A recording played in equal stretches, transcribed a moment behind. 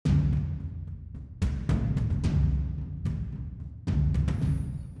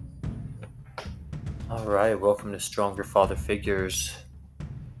All right, welcome to Stronger Father Figures.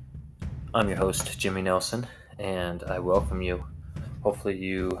 I'm your host, Jimmy Nelson, and I welcome you. Hopefully,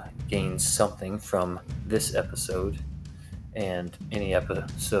 you gain something from this episode and any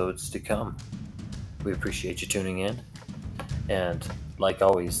episodes to come. We appreciate you tuning in. And like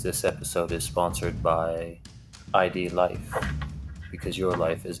always, this episode is sponsored by ID Life, because your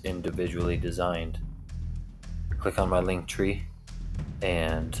life is individually designed. Click on my link tree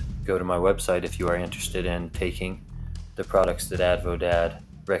and go to my website if you are interested in taking the products that Advodad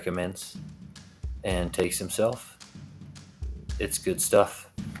recommends and takes himself. It's good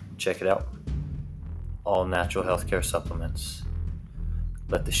stuff. Check it out. All natural healthcare supplements.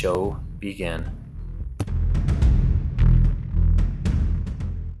 Let the show begin.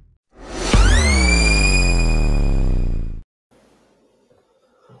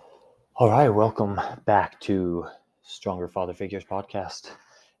 All right, welcome back to Stronger Father Figures podcast.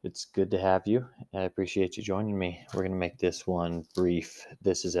 It's good to have you. I appreciate you joining me. We're going to make this one brief.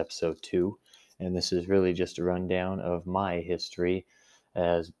 This is episode 2, and this is really just a rundown of my history.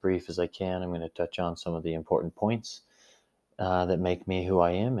 As brief as I can, I'm going to touch on some of the important points that make me who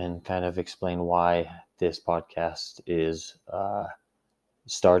I am and kind of explain why this podcast is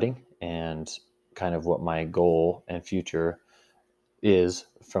starting and kind of what my goal and future is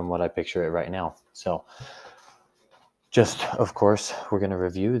from what I picture it right now. So just, of course, we're going to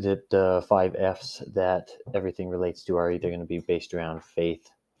review that the 5 F's that everything relates to are either going to be based around faith,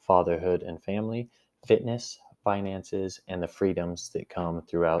 fatherhood and family, fitness, finances, and the freedoms that come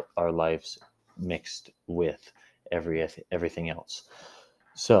throughout our lives mixed with everything else.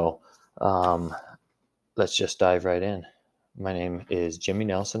 So let's just dive right in. My name is Jimmy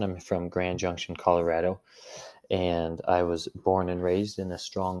Nelson. I'm from Grand Junction, Colorado, and I was born and raised in a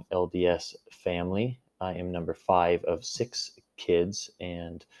strong LDS family. I am number 5 of 6 kids,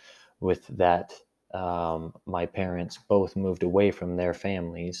 and with that, my parents both moved away from their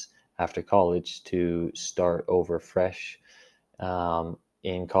families after college to start over fresh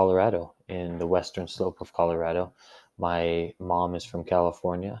in Colorado, in the western slope of Colorado. My mom is from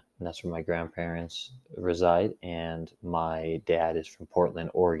California, and that's where my grandparents reside, and my dad is from Portland,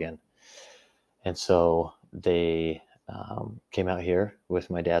 Oregon. And so they came out here with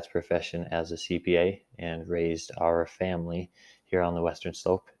my dad's profession as a CPA and raised our family here on the western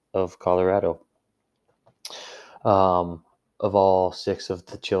slope of Colorado. Of all 6 of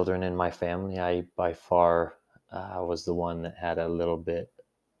the children in my family, I by far was the one that had a little bit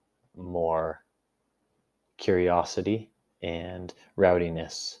more curiosity and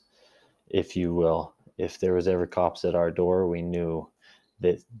rowdiness, if you will. If there was ever cops at our door, we knew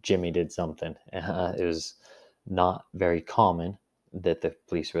that Jimmy did something. It was not very common that the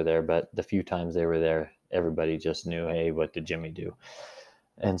police were there, but the few times they were there, everybody just knew, hey, what did Jimmy do?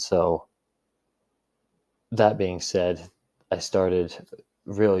 And so that being said, I started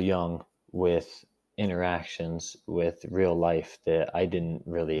real young with interactions with real life that I didn't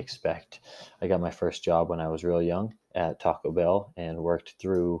really expect. I got my first job when I was real young at Taco Bell and worked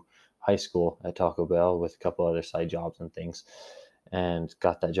through high school at Taco Bell with a couple other side jobs and things, and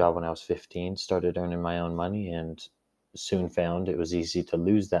got that job when I was 15, started earning my own money, and soon found it was easy to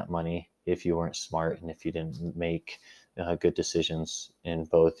lose that money if you weren't smart and if you didn't make good decisions in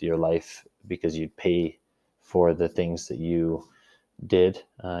both your life, because you'd pay for the things that you did,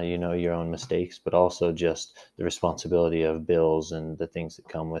 your own mistakes, but also just the responsibility of bills and the things that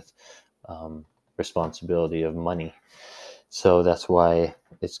come with responsibility of money. So that's why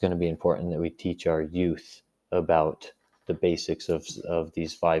it's going to be important that we teach our youth about the basics of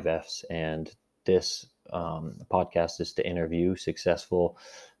these 5 F's. And this podcast is to interview successful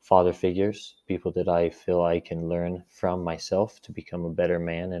father figures, people that I feel I can learn from myself to become a better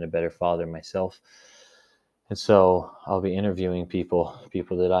man and a better father myself. And so I'll be interviewing people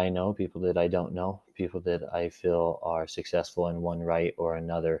that I know, people that I don't know, people that I feel are successful in one right or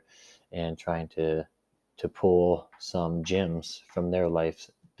another, and trying to pull some gems from their life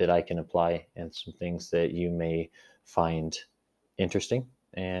that I can apply, and some things that you may find interesting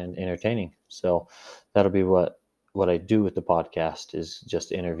and entertaining. So that'll be what I do with the podcast, is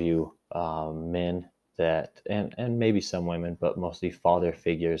just interview men that, and maybe some women, but mostly father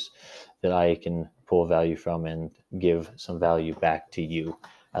figures that I can pull value from and give some value back to you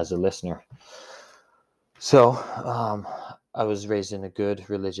as a listener. So I was raised in a good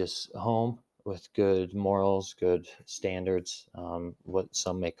religious home with good morals, good standards, what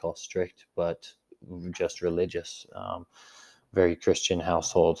some may call strict, but just religious. Very Christian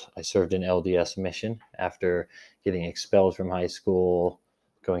household. I served in LDS mission after getting expelled from high school,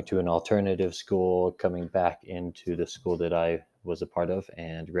 going to an alternative school, coming back into the school that I was a part of,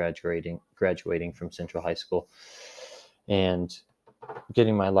 and graduating from Central High School, and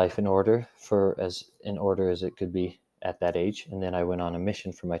getting my life in order as it could be at that age. And then I went on a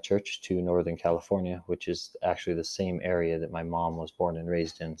mission for my church to Northern California, which is actually the same area that my mom was born and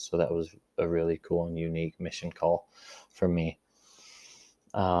raised in. So that was a really cool and unique mission call for me.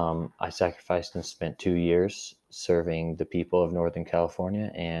 I sacrificed and spent 2 years serving the people of Northern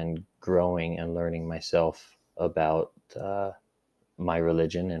California and growing and learning myself about my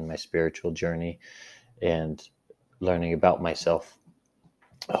religion and my spiritual journey, and learning about myself,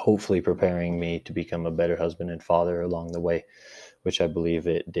 hopefully preparing me to become a better husband and father along the way, which I believe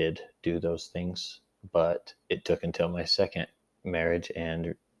it did do those things. But it took until my second marriage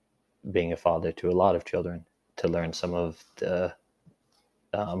and being a father to a lot of children to learn some of the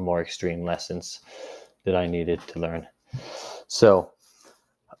more extreme lessons that I needed to learn. So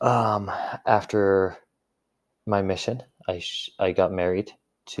after my mission, I got married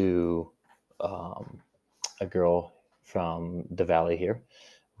to a girl from the valley here.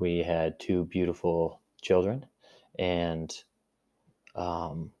 We had 2 beautiful children, and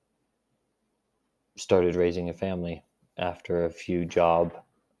started raising a family after a few job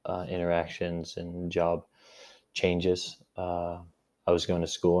interactions and job changes. I was going to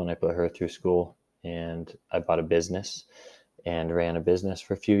school, and I put her through school, and I bought a business and ran a business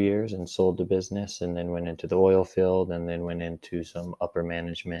for a few years and sold the business, and then went into the oil field, and then went into some upper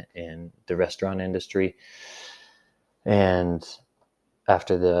management in the restaurant industry. And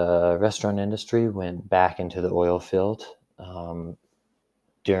after the restaurant industry, went back into the oil field.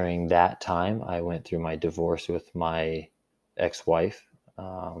 During that time, I went through my divorce with my ex-wife.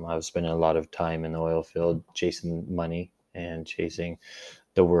 I was spending a lot of time in the oil field chasing money and chasing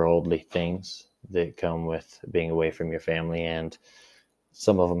the worldly things that come with being away from your family, and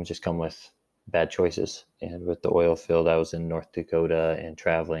some of them just come with bad choices. And with the oil field, I was in North Dakota and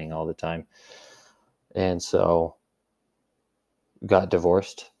traveling all the time, and so got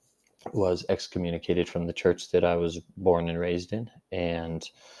divorced, was excommunicated from the church that I was born and raised in, and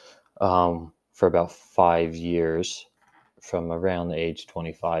for about 5 years, from around the age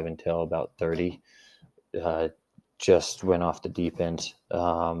 25 until about 30, just went off the deep end.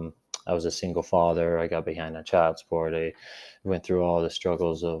 I was a single father. I got behind on child support. I went through all the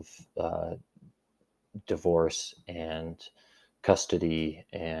struggles of divorce and custody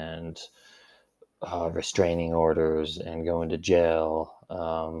and restraining orders and going to jail.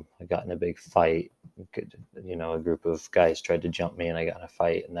 I got in a big fight. A group of guys tried to jump me, and I got in a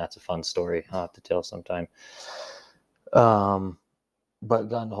fight, and that's a fun story I'll have to tell sometime. But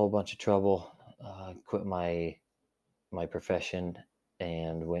got in a whole bunch of trouble. Quit my profession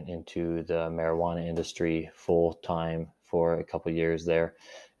and went into the marijuana industry full time for a couple years there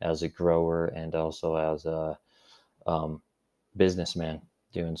as a grower and also as a businessman,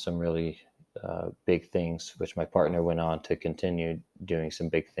 doing some really big things, which my partner went on to continue doing some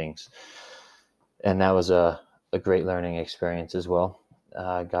big things. And that was a great learning experience as well.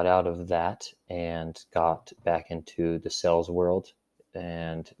 Got out of that and got back into the sales world.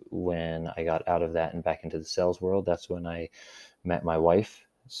 And when I got out of that and back into the sales world, that's when I met my wife,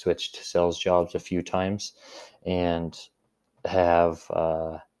 switched sales jobs a few times, and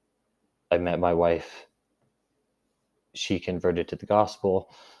I met my wife. She converted to the gospel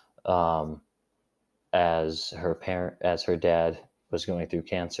as her dad was going through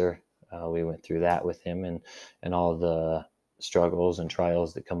cancer. We went through that with him and all the struggles and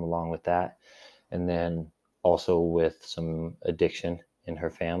trials that come along with that. And then also with some addiction in her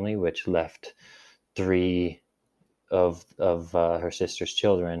family, which left 3 of her sister's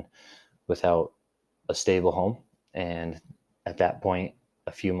children without a stable home. And at that point,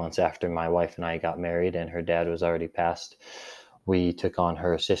 a few months after my wife and I got married and her dad was already passed, we took on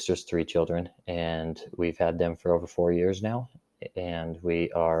her sister's 3 children, and we've had them for over 4 years now. And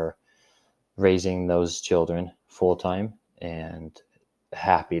we are raising those children full time and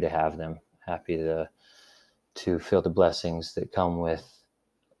happy to have them, happy to feel the blessings that come with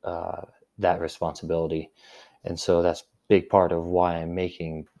that responsibility. And so that's a big part of why I'm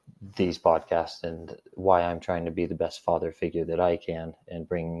making these podcasts and why I'm trying to be the best father figure that I can and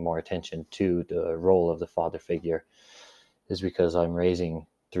bring more attention to the role of the father figure, is because I'm raising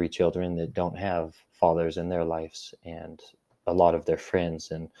 3 children that don't have fathers in their lives, and a lot of their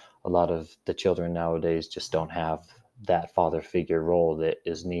friends and a lot of the children nowadays just don't have that father figure role that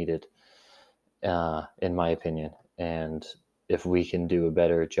is needed, in my opinion. And if we can do a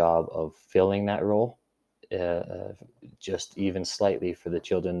better job of filling that role, just even slightly for the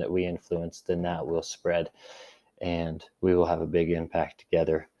children that we influence, then that will spread and we will have a big impact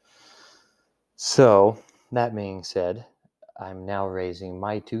together. So that being said, I'm now raising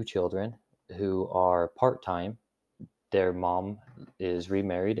my 2 children who are part-time. Their mom is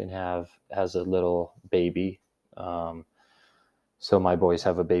remarried and has a little baby. So my boys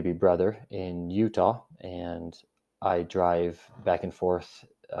have a baby brother in Utah, and I drive back and forth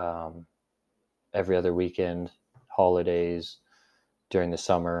every other weekend, holidays, during the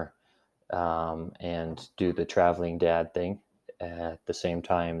summer, and do the traveling dad thing at the same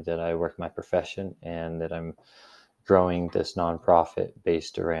time that I work my profession and that I'm growing this nonprofit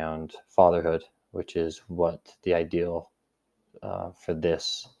based around fatherhood, which is what the ideal for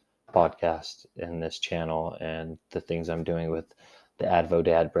this podcast and this channel and the things I'm doing with the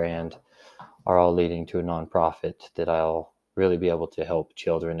Advodad brand are all leading to a nonprofit that I'll really be able to help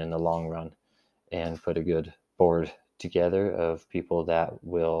children in the long run and put a good board together of people that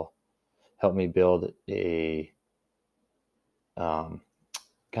will help me build a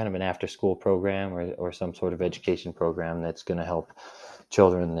kind of an after-school program or some sort of education program that's going to help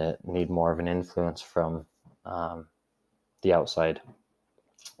children that need more of an influence from the outside.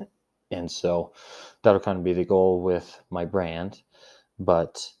 And so that'll kind of be the goal with my brand.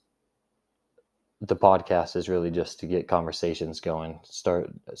 But the podcast is really just to get conversations going,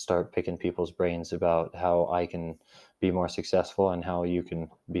 start picking people's brains about how I can be more successful and how you can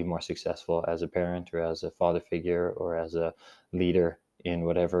be more successful as a parent or as a father figure or as a leader in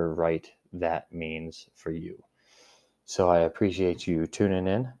whatever right that means for you. So I appreciate you tuning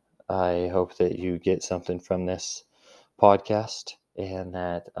in. I hope that you get something from this podcast and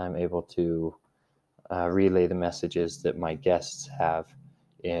that I'm able to relay the messages that my guests have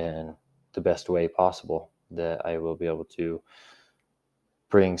in the best way possible, that I will be able to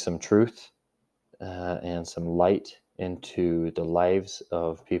bring some truth and some light into the lives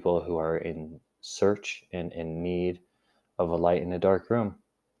of people who are in search and in need of a light in a dark room.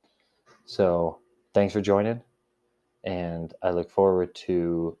 So thanks for joining, and I look forward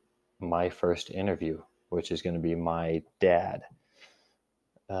to my first interview, which is going to be my dad.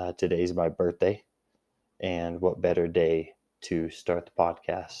 Today's my birthday, and what better day to start the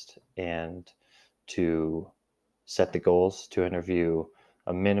podcast and to set the goals to interview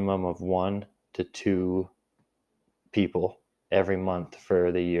a minimum of 1 to 2 people every month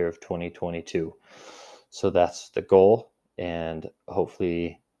for the year of 2022. So that's the goal, and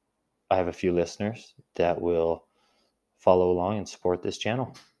hopefully I have a few listeners that will follow along and support this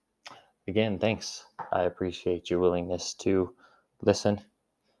channel. Again, thanks. I appreciate your willingness to listen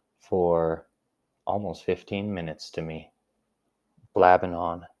for almost 15 minutes to me, blabbing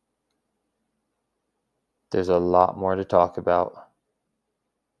on. There's a lot more to talk about,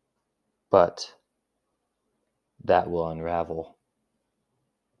 but that will unravel.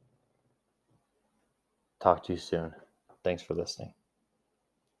 Talk to you soon. Thanks for listening.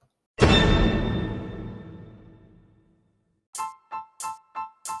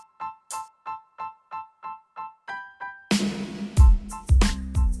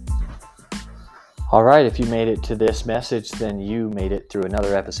 All right, if you made it to this message, then you made it through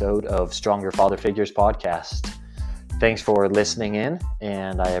another episode of Stronger Father Figures podcast. Thanks for listening in,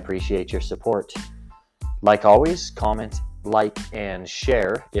 and I appreciate your support. Like always, comment, like, and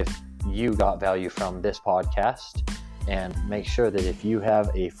share if you got value from this podcast. And make sure that if you have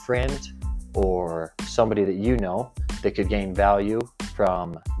a friend or somebody that you know that could gain value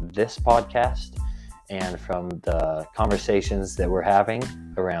from this podcast and from the conversations that we're having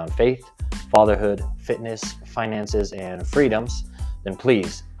around faith, fatherhood, fitness, finances, and freedoms, then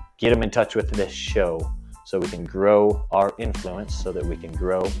please get them in touch with this show so we can grow our influence, so that we can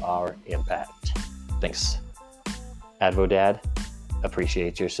grow our impact. Thanks. Advodad,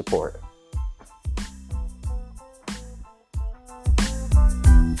 appreciate your support.